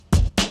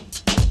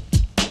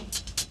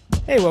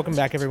Hey, welcome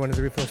back everyone to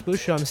the Reflex Blue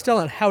Show. I'm still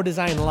at How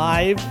Design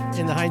Live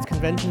in the Heinz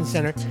Convention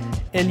Center.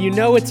 And you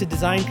know it's a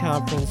design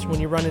conference when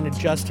you run into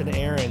Justin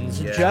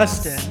Ahrens. Yes.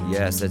 Justin.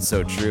 Yes, that's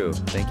so true.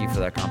 Thank you for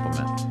that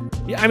compliment.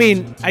 Yeah, I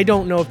mean, I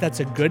don't know if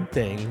that's a good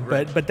thing,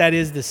 Right. but that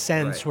is the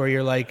sense Right. where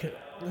you're like,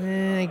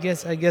 I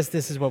guess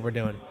this is what we're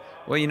doing.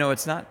 Well,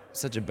 it's not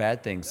such a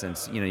bad thing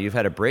since, you've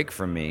had a break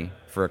from me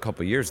for a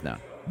couple years now.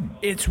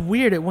 It's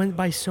weird. It went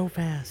by so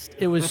fast.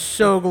 It was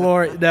so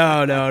glorious.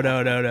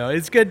 No.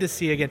 It's good to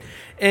see you again.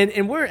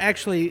 And we're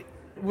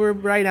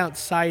right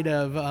outside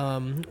of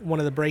one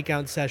of the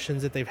breakout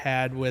sessions that they've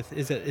had with,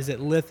 is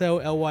it Litho,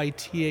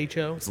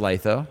 Lytho? It's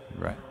litho,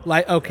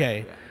 right?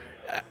 Okay.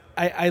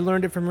 I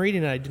learned it from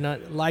reading it. I did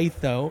not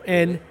litho.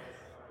 And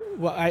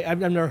well, I've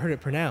never heard it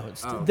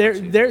pronounced. Oh,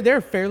 they're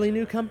a fairly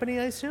new company,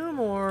 I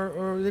assume,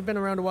 or they've been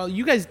around a while.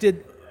 You guys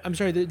did. I'm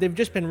sorry, they've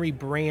just been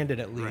rebranded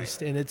at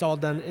least, Right. and it's all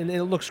done, and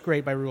it looks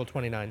great by Rule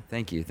 29.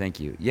 Thank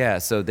you. Yeah,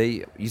 so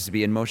they used to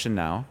be In Motion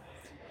Now,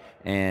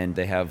 and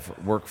they have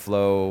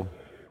workflow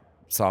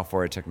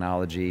software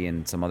technology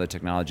and some other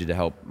technology to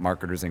help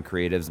marketers and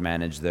creatives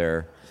manage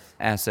their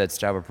assets,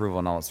 job approval,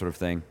 and all that sort of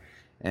thing.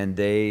 And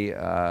they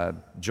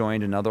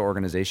joined another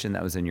organization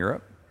that was in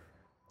Europe.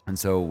 And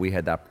so we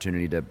had the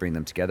opportunity to bring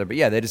them together. But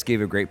yeah, they just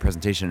gave a great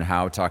presentation on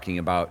how talking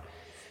about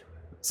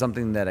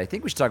something that I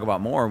think we should talk about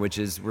more, which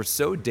is we're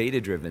so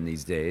data-driven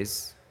these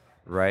days,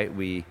 right?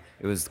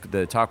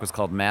 The talk was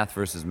called Math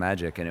versus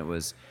Magic, and it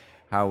was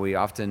how we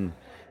often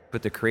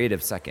put the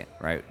creative second,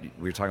 right?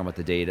 We were talking about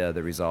the data,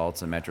 the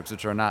results, and metrics,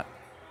 which are not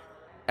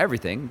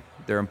everything.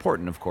 They're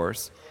important, of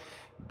course.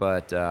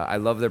 But I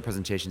love their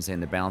presentation saying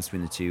the balance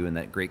between the two, and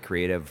that great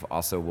creative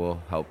also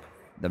will help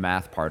the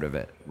math part of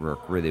it work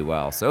really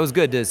well. So it was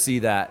good to see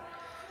that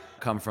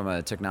come from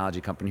a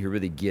technology company who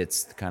really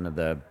gets kind of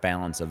the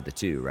balance of the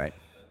two, right?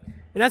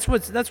 And that's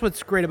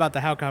what's great about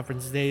the How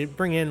conference. They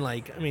bring in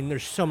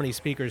there's so many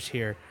speakers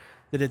here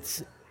that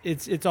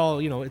it's all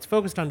it's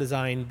focused on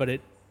design, but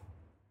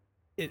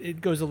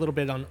it goes a little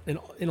bit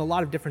in a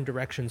lot of different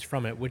directions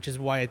from it, which is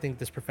why I think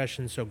this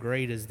profession is so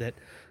great. Is that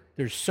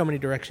there's so many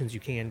directions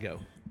you can go.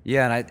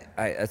 Yeah, and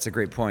I that's a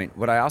great point.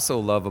 What I also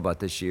love about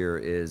this year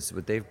is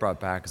what they've brought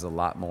back is a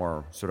lot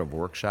more sort of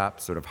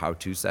workshops, sort of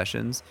how-to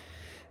sessions.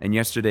 And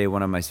yesterday,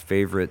 one of my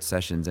favorite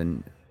sessions,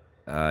 and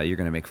you're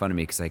going to make fun of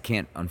me because I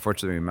can't,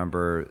 unfortunately,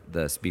 remember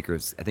the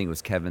speakers. I think it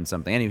was Kevin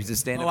something. And he was just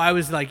standing. Oh, I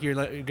was like, you're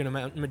going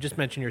to just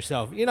mention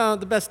yourself.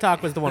 The best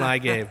talk was the one I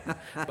gave.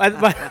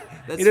 but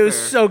it was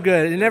so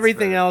good, and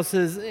everything else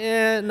is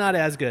not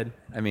as good.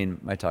 I mean,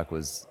 my talk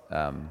was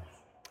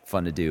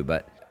fun to do,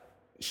 but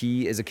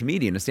he is a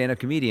comedian, a stand-up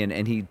comedian,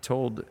 and he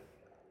told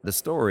the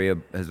story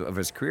of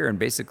his career, and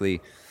basically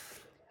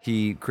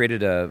he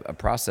created a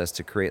process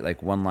to create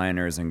like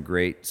one-liners and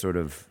great sort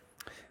of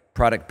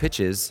product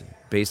pitches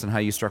based on how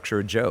you structure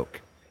a joke.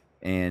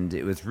 And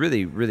it was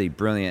really, really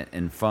brilliant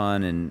and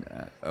fun,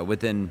 and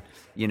within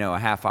a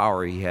half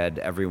hour he had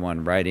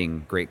everyone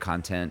writing great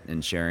content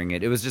and sharing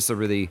it. It was just a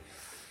really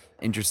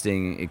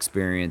interesting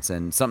experience,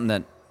 and something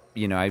that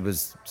I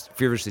was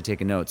feverishly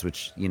taking notes,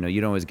 which you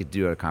don't always get to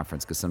do at a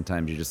conference, because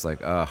sometimes you're just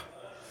like, oh,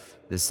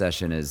 this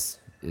session is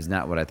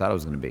not what I thought it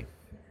was going to be.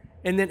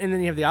 And then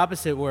you have the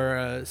opposite,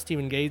 where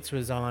Stephen Gates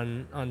was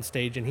on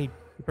stage, and he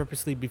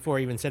purposely, before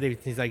he even said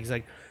anything, he's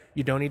like,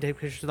 you don't need to take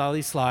pictures of all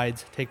these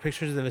slides. Take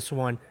pictures of this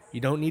one.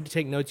 You don't need to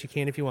take notes. You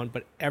can if you want,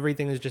 but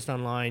everything is just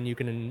online. You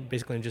can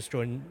basically just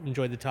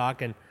enjoy the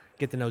talk and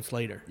get the notes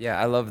later. Yeah,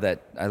 I love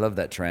that. I love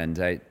that trend.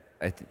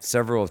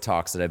 Several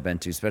talks that I've been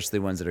to, especially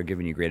ones that are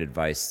giving you great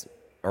advice,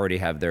 already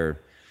have their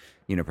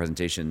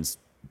presentations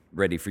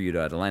ready for you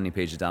to the landing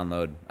page to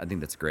download. I think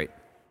that's great.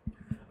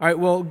 All right,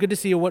 well, good to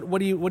see you. What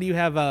do you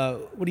have?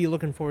 What are you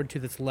looking forward to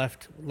that's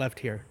left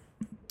here?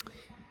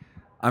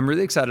 I'm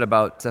really excited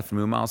about Stefan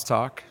Mumal's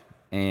talk,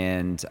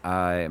 and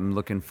I'm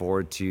looking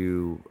forward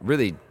to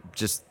really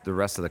just the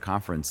rest of the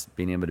conference,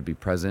 being able to be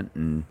present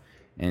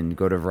and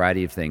go to a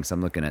variety of things.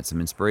 I'm looking at some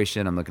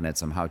inspiration. I'm looking at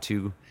some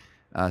how-to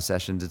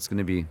sessions. It's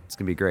gonna be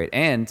great,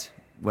 and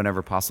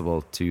whenever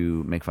possible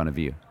to make fun of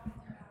you.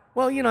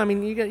 Well, you got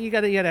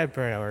to have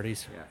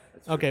priorities.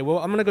 Yeah, okay, well,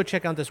 I'm gonna go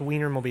check out this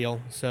Wienermobile.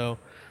 So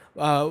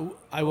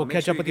I will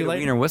catch up with you later.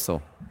 Wiener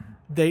whistle.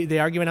 They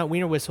are giving out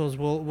Wiener whistles.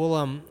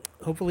 We'll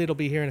hopefully it'll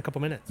be here in a couple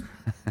minutes.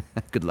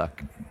 Good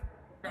luck.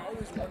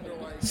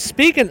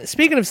 Speaking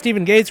of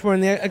Stephen Gates, we're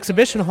in the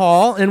exhibition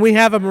hall, and we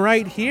have him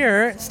right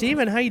here.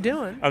 Stephen, how you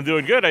doing? I'm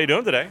doing good. How you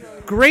doing today?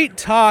 Great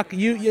talk.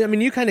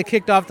 You kind of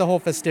kicked off the whole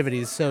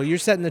festivities, so you're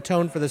setting the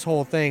tone for this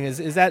whole thing.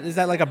 Is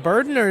that like a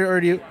burden, or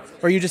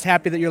are you just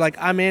happy that you're like,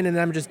 I'm in and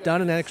I'm just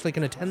done and I actually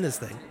can attend this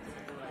thing?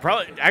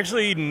 Probably,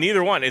 actually,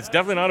 neither one. It's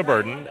definitely not a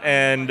burden.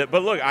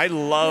 But look, I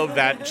love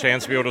that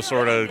chance to be able to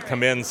sort of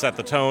come in, set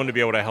the tone, to be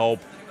able to help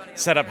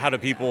set up how do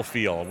people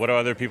feel, what do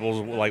other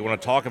people want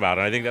to talk about.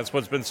 And I think that's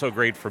what's been so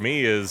great for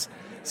me, is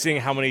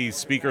seeing how many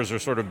speakers are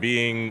sort of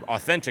being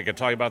authentic and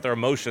talking about their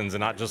emotions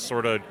and not just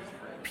sort of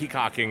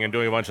peacocking and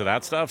doing a bunch of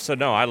that stuff. So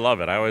no, I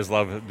love it. I always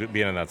love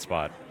being in that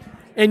spot.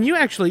 And you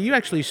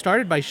actually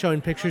started by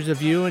showing pictures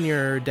of you and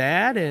your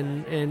dad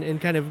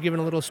and kind of giving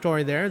a little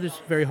story there. That's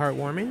very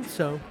heartwarming.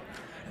 So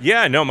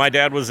Yeah, no, my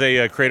dad was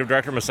a creative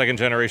director. I'm a second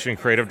generation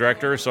creative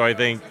director. So I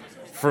think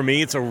for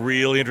me, it's a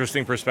really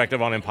interesting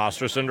perspective on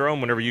imposter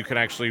syndrome whenever you can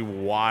actually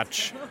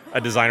watch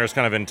a designer's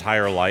kind of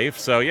entire life.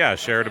 So yeah,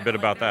 shared a bit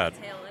about that.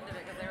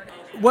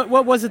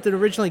 what was it that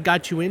originally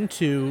got you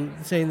into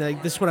saying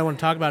that this is what I want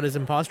to talk about is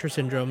imposter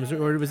syndrome,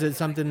 or was it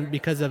something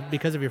because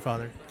of your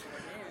father?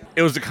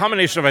 It was a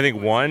combination of, I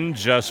think, one,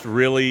 just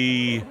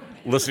really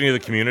listening to the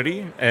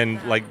community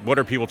and like what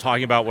are people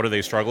talking about, what are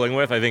they struggling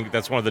with. I think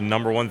that's one of the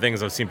number one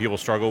things I've seen people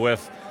struggle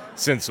with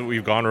since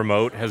we've gone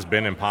remote has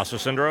been imposter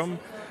syndrome.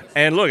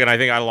 And look, and I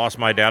think I lost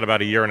my dad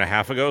about a year and a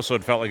half ago, so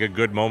it felt like a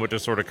good moment to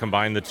sort of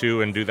combine the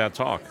two and do that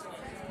talk.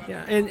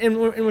 Yeah, and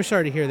we're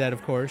sorry to hear that,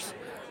 of course.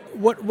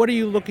 What are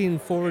you looking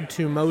forward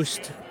to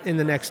most in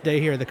the next day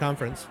here at the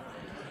conference?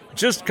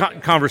 Just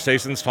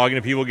conversations, talking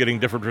to people, getting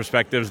different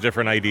perspectives,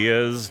 different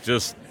ideas,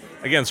 just,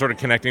 again, sort of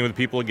connecting with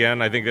people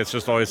again. I think that's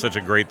just always such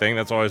a great thing.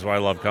 That's always why I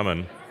love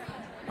coming.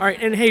 All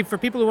right, and hey, for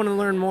people who want to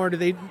learn more,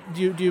 do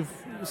you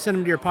send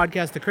them to your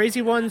podcast, The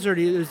Crazy Ones, or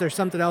is there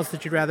something else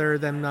that you'd rather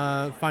them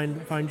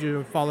find you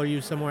or follow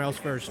you somewhere else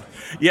first?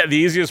 Yeah, the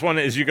easiest one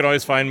is you can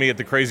always find me at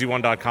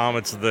thecrazyone.com.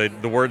 It's the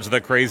words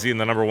the crazy and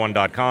the number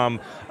one.com,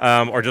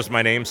 or just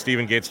my name,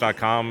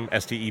 StephenGates.com,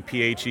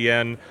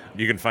 STEPHEN.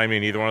 You can find me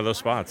in either one of those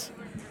spots.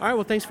 All right,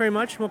 well, thanks very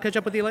much. We'll catch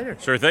up with you later.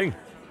 Sure thing.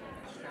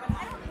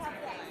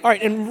 All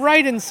right, and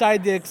right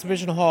inside the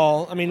exhibition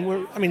hall,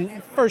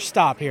 first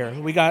stop here.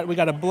 We got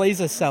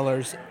Ahbleza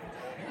Sellars,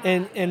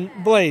 and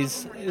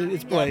Blaze,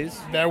 it's Blaze.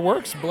 That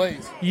works,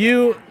 Blaze.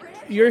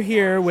 You're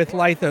here with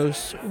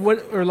Lithos,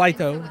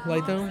 Litho?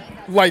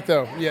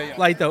 Litho, yeah.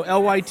 Litho,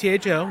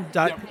 Lytho.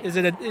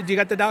 Yep. Do you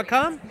got the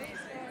 .com?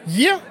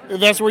 Yeah,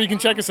 that's where you can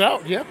check us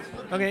out. Yeah.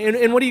 Okay,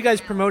 and what are you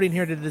guys promoting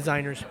here to the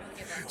designers?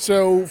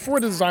 So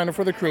for the designer,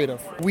 for the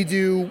creative, we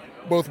do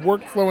both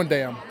workflow and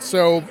DAM.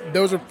 So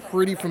those are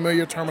pretty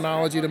familiar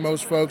terminology to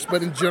most folks,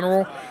 but in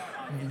general,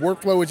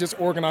 workflow is just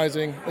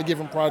organizing a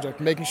given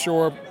project, making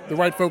sure the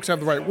right folks have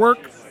the right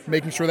work,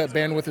 making sure that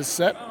bandwidth is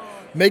set,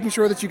 making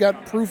sure that you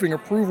got proofing,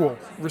 approval,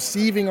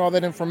 receiving all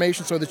that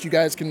information so that you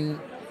guys can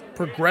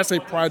progress a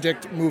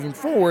project moving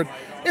forward.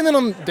 And then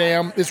on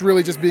DAM, it's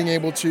really just being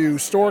able to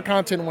store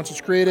content once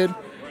it's created,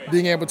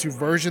 being able to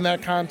version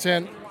that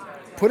content,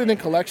 put it in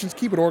collections,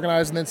 keep it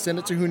organized, and then send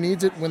it to who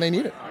needs it when they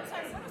need it.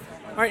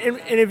 All right,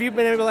 and have you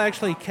been able to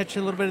actually catch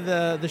a little bit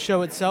of the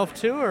show itself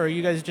too, or are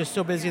you guys just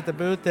so busy at the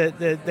booth that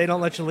they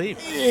don't let you leave?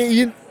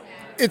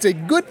 It's a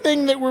good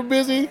thing that we're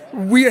busy.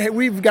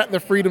 We've got the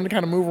freedom to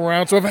kind of move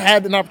around, so I've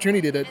had an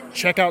opportunity to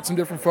check out some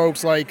different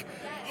folks like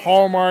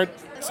Hallmark,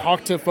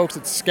 talk to folks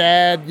at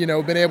SCAD,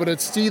 been able to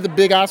see the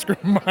big Oscar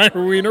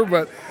Mayer wiener,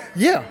 but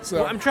yeah. So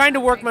well, I'm trying to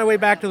work my way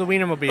back to the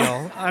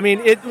Wienermobile. I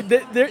mean,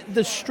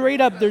 the straight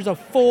up, there's a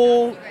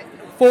full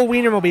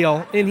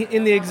Wienermobile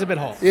in the exhibit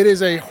hall. It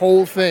is a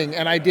whole thing,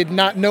 and I did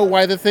not know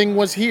why the thing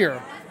was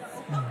here,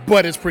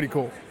 but it's pretty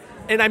cool.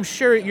 And I'm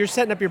sure you're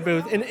setting up your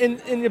booth,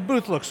 and your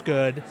booth looks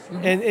good,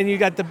 and you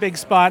got the big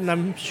spot, and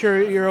I'm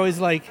sure you're always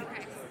like,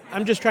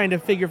 I'm just trying to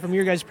figure from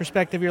your guys'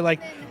 perspective, you're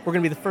like, we're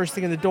going to be the first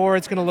thing in the door,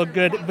 it's going to look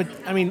good, but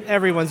I mean,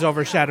 everyone's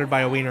overshadowed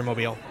by a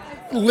Wienermobile.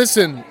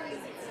 Listen,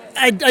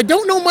 I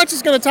don't know much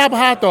is going to top a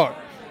hot dog,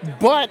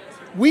 but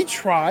we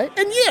try,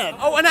 and yeah.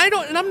 Oh, and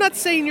I'm not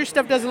saying your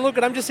stuff doesn't look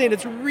good. I'm just saying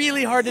it's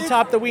really hard to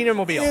top the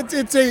Wienermobile.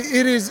 It's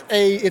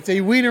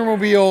a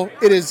Wienermobile.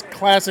 It is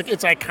classic.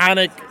 It's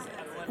iconic.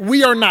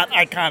 We are not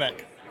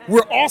iconic.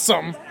 We're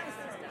awesome,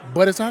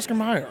 but it's Oscar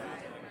Mayer.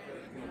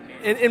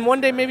 And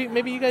one day maybe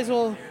you guys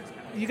will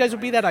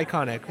be that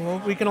iconic. Well,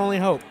 we can only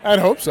hope. I'd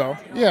hope so.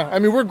 Yeah. I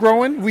mean, we're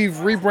growing. We've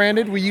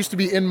rebranded. We used to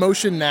be In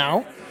Motion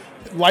Now.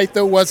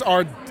 Litho was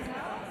our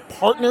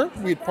partner.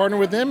 We had partnered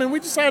with them, and we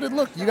decided,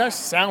 look, you guys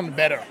sound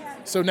better.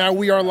 So now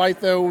we are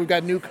Litho. We've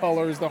got new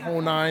colors, the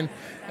whole nine.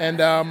 And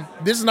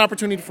this is an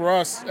opportunity for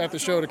us at the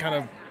show to kind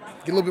of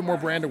get a little bit more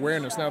brand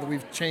awareness now that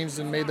we've changed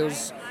and made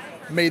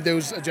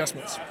those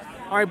adjustments.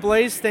 All right,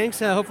 Blaze, thanks.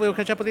 Hopefully we'll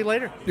catch up with you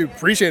later. Dude,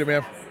 appreciate it,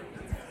 man.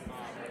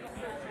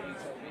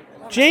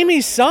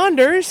 Jamie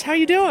Saunders, how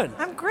you doing?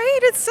 I'm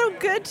great. It's so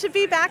good to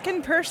be back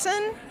in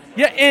person.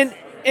 Yeah,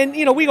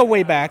 and we go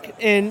way back,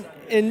 and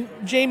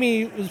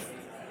Jamie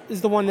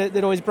is the one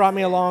that always brought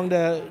me along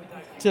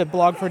to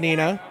blog for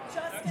Nina.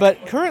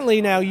 But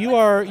currently now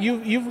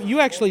you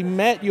actually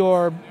met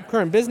your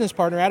current business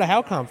partner at a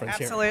HOW conference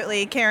here.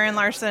 Absolutely. Karen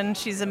Larson,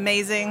 she's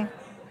amazing.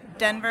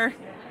 Denver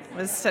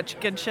was such a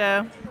good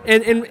show.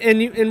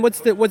 And what's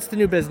the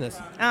new business?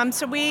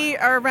 So we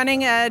are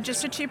running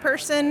just a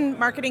two-person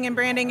marketing and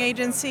branding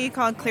agency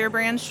called Clear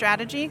Brand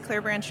Strategy,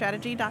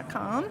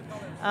 clearbrandstrategy.com.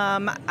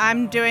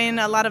 I'm doing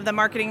a lot of the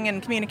marketing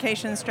and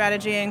communication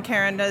strategy, and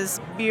Karen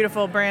does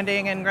beautiful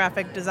branding and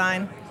graphic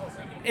design.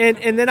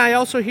 And then I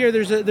also hear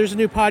there's a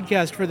new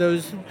podcast for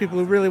those people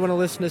who really want to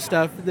listen to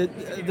stuff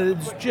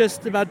that's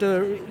just about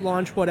to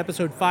launch,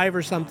 episode 5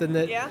 or something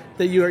that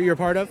you're a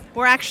part of?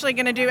 We're actually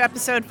going to do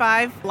episode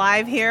 5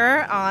 live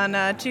here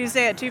on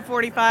Tuesday at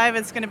 2:45.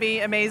 It's going to be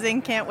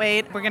amazing. Can't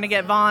wait. We're going to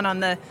get Vaughn on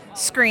the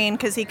screen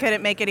because he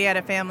couldn't make it. He had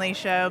a family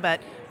show.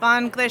 But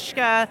Vaughn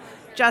Glishka,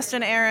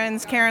 Justin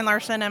Ahrens, Karen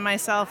Larson, and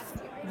myself,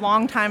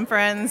 longtime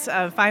friends,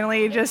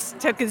 finally just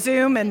took a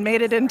Zoom and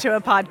made it into a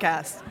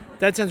podcast.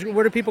 That sounds good.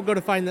 Where do people go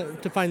to find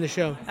the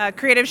show?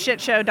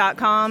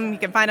 CreativeShitShow.com. You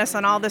can find us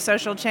on all the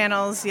social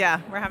channels.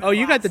 Yeah, we're having. Oh,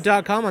 you got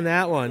the .com on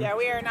that one. Yeah,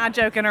 we are not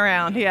joking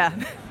around. Yeah.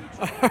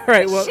 All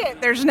right. Well,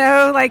 shit. There's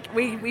no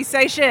we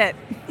say shit.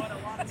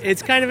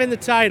 It's kind of in the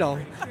title.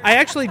 I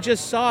actually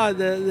just saw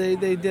they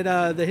did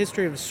the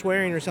history of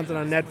swearing or something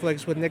on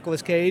Netflix with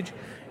Nicolas Cage,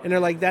 and they're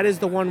like, that is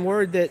the one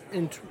word that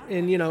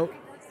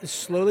is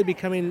slowly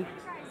becoming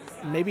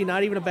maybe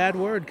not even a bad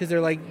word, because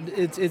they're like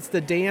it's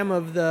the damn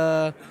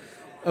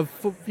of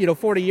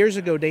 40 years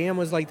ago, damn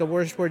was like the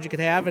worst word you could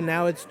have, and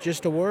now it's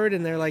just a word,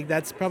 and they're like,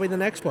 that's probably the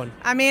next one.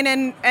 I mean,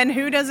 and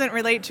who doesn't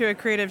relate to a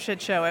creative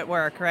shit show at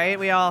work, right?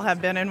 We all have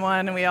been in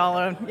one, and we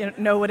all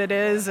know what it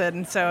is,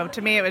 and so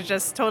to me it was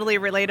just totally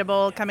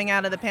relatable coming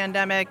out of the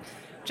pandemic.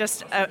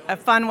 Just a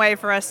fun way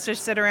for us to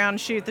sit around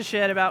and shoot the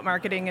shit about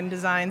marketing and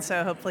design,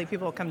 so hopefully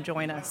people will come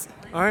join us.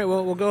 All right,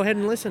 well, we'll go ahead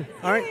and listen.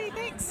 All right. Hey,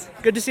 thanks.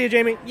 Good to see you,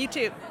 Jamie. You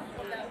too.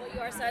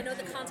 So I know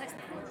the context.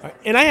 Right.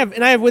 And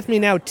I have with me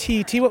now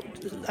T.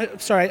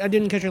 Sorry, I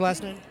didn't catch your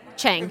last name.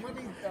 Chang.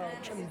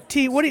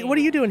 T. What are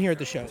you doing here at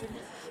the show?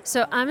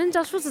 So I'm an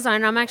industrial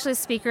designer. I'm actually a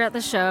speaker at the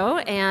show,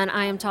 and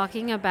I am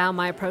talking about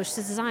my approach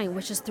to design,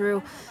 which is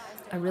through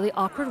a really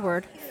awkward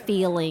word,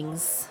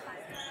 feelings.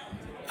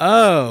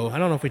 Oh, I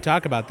don't know if we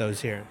talk about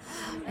those here.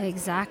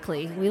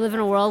 Exactly. We live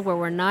in a world where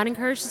we're not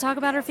encouraged to talk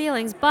about our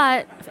feelings,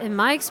 but in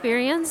my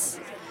experience,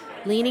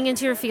 leaning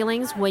into your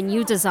feelings when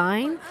you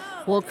design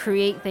will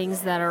create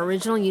things that are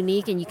original,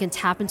 unique, and you can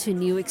tap into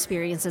new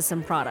experiences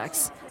and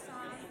products.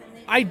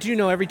 I do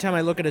know every time I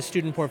look at a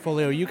student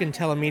portfolio, you can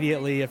tell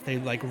immediately if they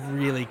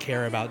really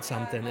care about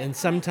something. And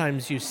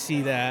sometimes you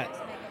see that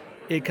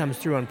it comes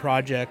through on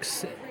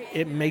projects.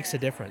 It makes a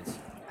difference.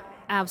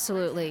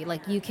 Absolutely.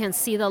 You can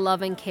see the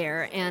love and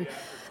care. And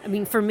I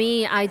mean, for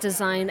me, I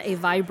designed a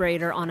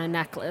vibrator on a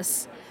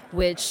necklace,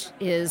 which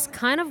is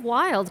kind of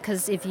wild,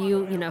 because if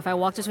if I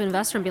walked into an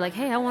investor and be like,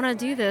 hey, I want to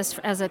do this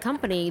as a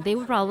company, they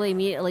would probably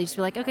immediately just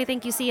be like, okay,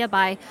 thank you, see ya,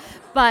 bye.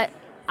 But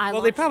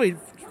they'd probably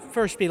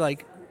first be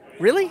like,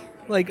 really?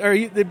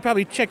 They'd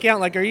probably check you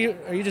out, are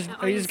you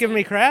just giving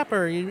me crap,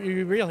 or are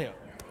you real here?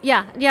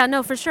 Yeah,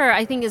 no, for sure.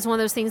 I think it's one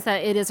of those things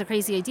that it is a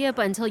crazy idea,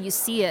 but until you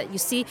see it, you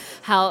see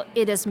how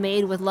it is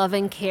made with love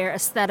and care,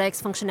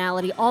 aesthetics,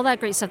 functionality, all that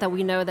great stuff that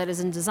we know that is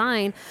in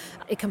design,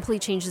 it completely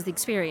changes the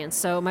experience.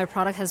 So my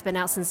product has been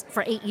out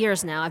for 8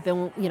 years now. I've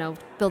been,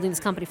 building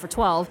this company for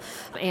 12,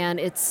 and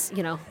it's,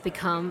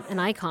 become an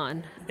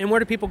icon. And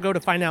where do people go to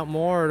find out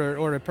more,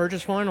 or to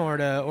purchase one, or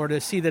to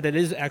see that it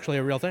is actually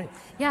a real thing?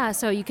 Yeah,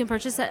 so you can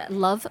purchase at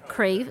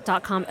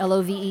lovecrave.com,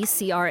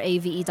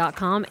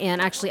 lovecrave.com,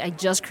 and actually I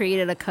just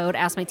created a code,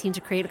 asked my team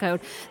to create a code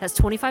that's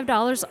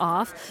 $25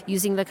 off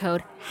using the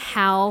code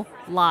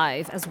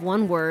HOWLIVE as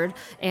one word,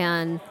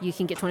 and you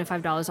can get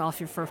 $25 off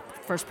your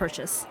first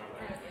purchase.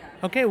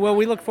 Okay, well,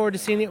 we look forward to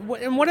seeing you.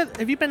 And what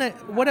have you been at?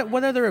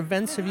 What other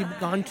events have you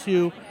gone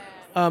to,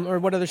 or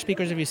what other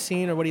speakers have you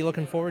seen, or what are you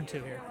looking forward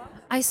to here?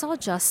 I saw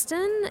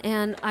Justin,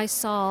 and I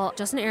saw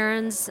Justin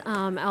Ahrens,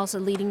 also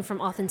leading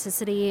from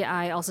Authenticity.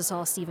 I also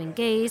saw Stephen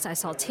Gates. I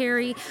saw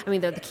Terry. I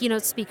mean, they're the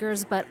keynote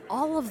speakers, but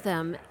all of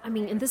them,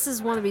 and this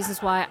is one of the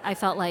reasons why I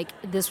felt like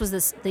this was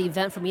the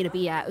event for me to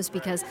be at, was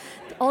because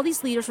all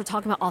these leaders were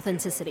talking about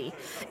authenticity.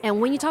 And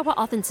when you talk about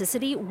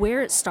authenticity,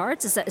 where it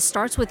starts is that it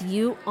starts with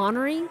you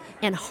honoring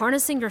and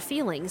harnessing your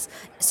feelings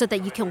so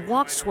that you can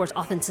walk towards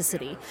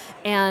authenticity.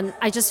 And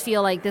I just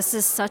feel like this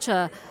is such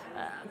a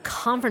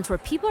conference where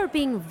people are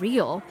being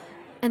real,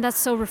 and that's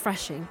so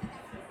refreshing.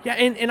 Yeah,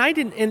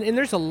 and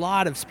there's a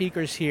lot of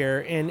speakers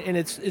here, and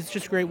it's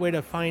just a great way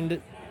to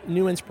find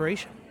new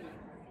inspiration.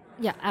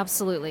 Yeah,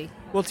 absolutely.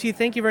 Well, T,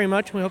 thank you very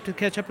much, and we hope to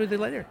catch up with you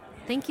later.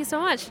 Thank you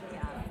so much.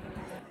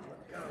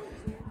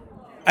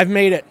 I've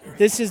made it.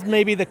 This is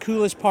maybe the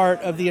coolest part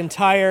of the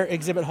entire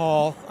exhibit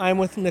hall. I'm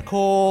with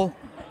Nicole.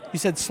 You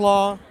said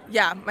Slaw?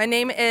 Yeah, my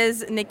name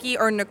is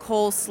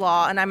Nicole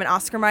Slaw, and I'm an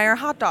Oscar Mayer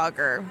hot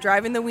dogger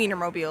driving the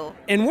Wienermobile.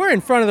 And we're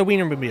in front of the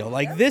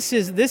Wienermobile. This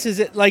is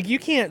it. You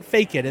can't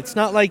fake it. It's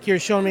not like you're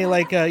showing me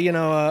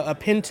a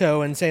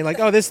Pinto and saying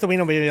oh, this is the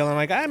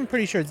Wienermobile. And I'm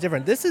pretty sure it's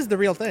different. This is the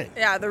real thing.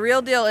 Yeah, the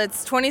real deal.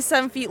 It's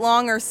 27 feet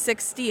long, or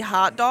 60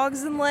 hot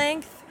dogs in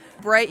length.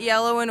 Bright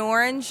yellow and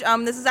orange.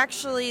 This is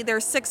actually,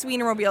 there's 6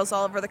 Wienermobiles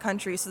all over the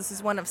country, so this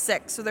is one of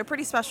 6. So they're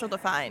pretty special to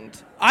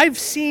find. I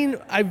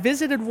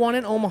visited one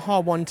in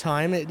Omaha one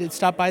time. It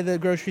stopped by the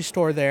grocery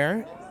store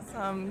there.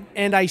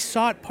 And I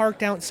saw it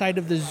parked outside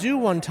of the zoo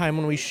one time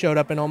when we showed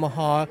up in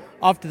Omaha,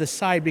 off to the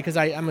side, because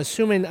I'm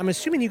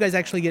assuming you guys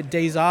actually get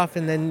days off,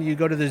 and then you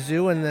go to the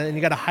zoo, and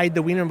you got to hide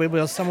the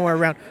Wienermobile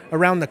somewhere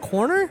around the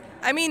corner.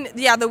 I mean,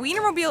 yeah, the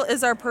Wienermobile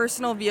is our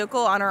personal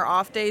vehicle on our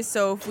off days.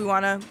 So if we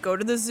want to go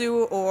to the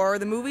zoo or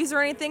the movies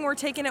or anything, we're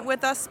taking it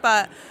with us.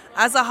 But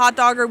as a hot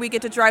dogger, we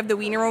get to drive the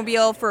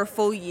Wienermobile for a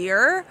full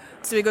year.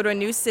 So we go to a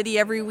new city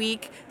every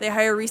week. They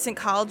hire recent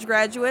college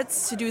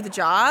graduates to do the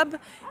job.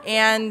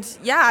 And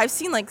yeah, I've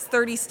seen like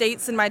 30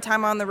 states in my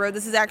time on the road.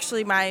 This is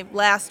actually my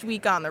last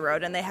week on the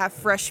road, and they have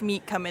fresh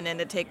meat coming in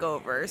to take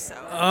over. So.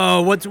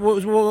 Oh,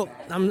 well,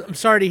 I'm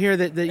sorry to hear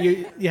that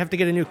you have to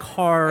get a new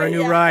car or a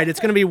new ride.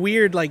 It's going to be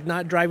weird, like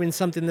not driving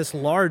something this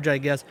large, I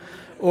guess,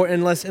 or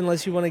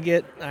unless you want to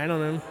get, I don't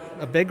know,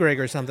 a big rig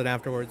or something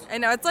afterwards. I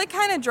know, it's like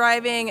kind of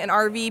driving an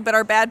RV, but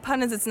our bad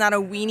pun is it's not a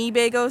weenie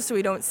bago, so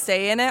we don't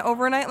stay in it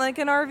overnight like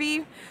an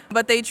RV.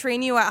 But they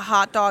train you at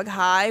Hot Dog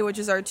High, which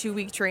is our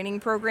 2-week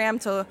training program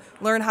to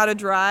learn how to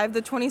drive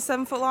the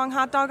 27-foot-long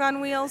hot dog on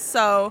wheels.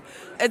 So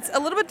it's a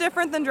little bit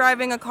different than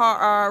driving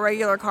a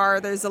regular car.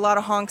 There's a lot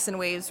of honks and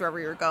waves wherever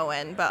you're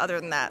going, but other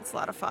than that, it's a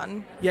lot of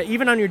fun. Yeah,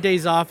 even on your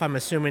days off, I'm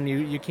assuming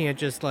you can't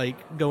just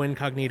like go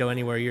incognito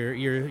anywhere.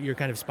 You're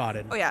kind of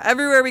spotted. Oh yeah,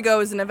 everywhere we go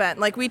is an event.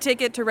 Like we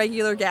take it to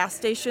regular gas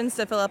stations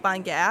to fill up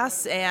on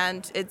gas,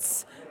 and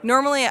it's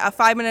normally a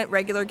 5-minute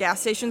regular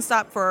gas station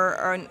stop for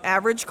an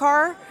average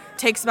car.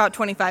 Takes about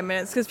 25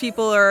 minutes because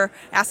people are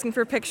asking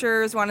for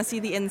pictures, want to see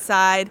the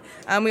inside.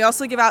 We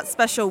also give out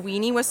special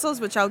weenie whistles,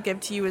 which I'll give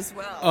to you as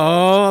well.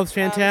 Oh, that's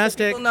fantastic.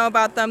 So people know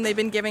about them. They've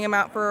been giving them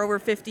out for over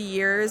 50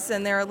 years,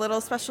 and they're a little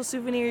special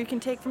souvenir you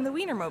can take from the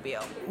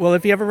Wienermobile. Well,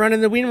 if you ever run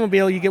in the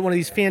Wienermobile, you get one of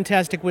these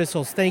fantastic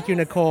whistles. Thank you,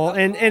 Nicole.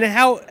 And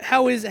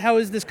how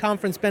is this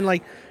conference been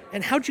like?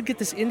 And how'd you get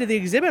this into the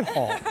exhibit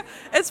hall?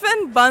 It's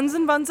been buns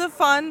and buns of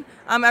fun.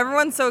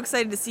 Everyone's so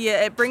excited to see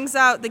it. It brings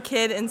out the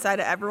kid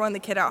inside of everyone, the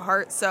kid at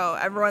heart. So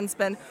everyone's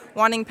been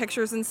wanting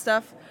pictures and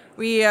stuff.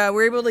 We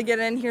were able to get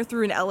in here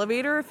through an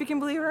elevator, if you can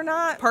believe it or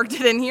not. Parked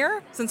it in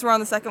here since we're on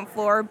the second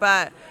floor.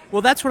 But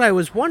well, that's what I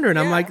was wondering.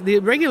 I'm like, the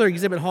regular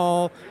exhibit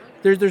hall,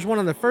 there's one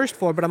on the first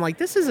floor, but I'm like,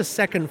 this is a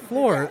second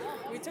floor.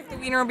 We took the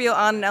Wienermobile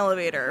on an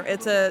elevator.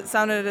 It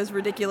sounded as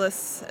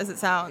ridiculous as it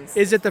sounds.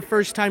 Is it the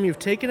first time you've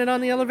taken it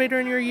on the elevator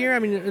in your year? I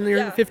mean, in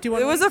your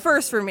 51 It was a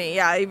first for me,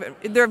 yeah.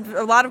 There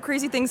a lot of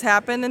crazy things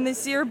happened in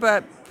this year,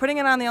 but putting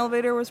it on the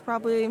elevator was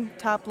probably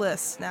top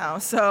list now.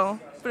 So,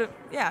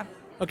 yeah.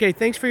 Okay,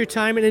 thanks for your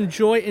time, and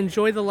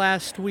enjoy the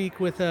last week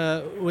with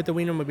the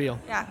Wienermobile.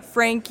 Yeah,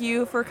 thank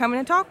you for coming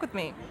and talk with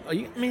me. Oh,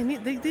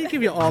 they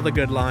give you all the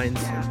good lines.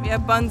 Yeah, we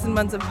have buns and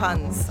buns of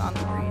puns on the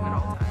screen at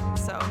all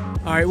times. So.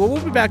 All right, well,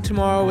 we'll be back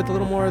tomorrow with a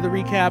little more of the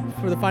recap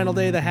for the final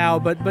day of the How,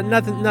 but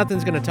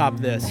nothing's going to top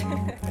this.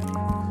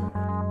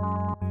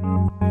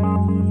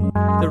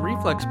 The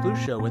Reflex Blues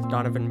Show with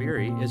Donovan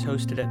Beery is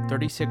hosted at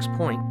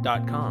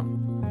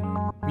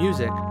 36point.com.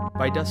 Music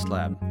by Dust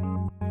Lab.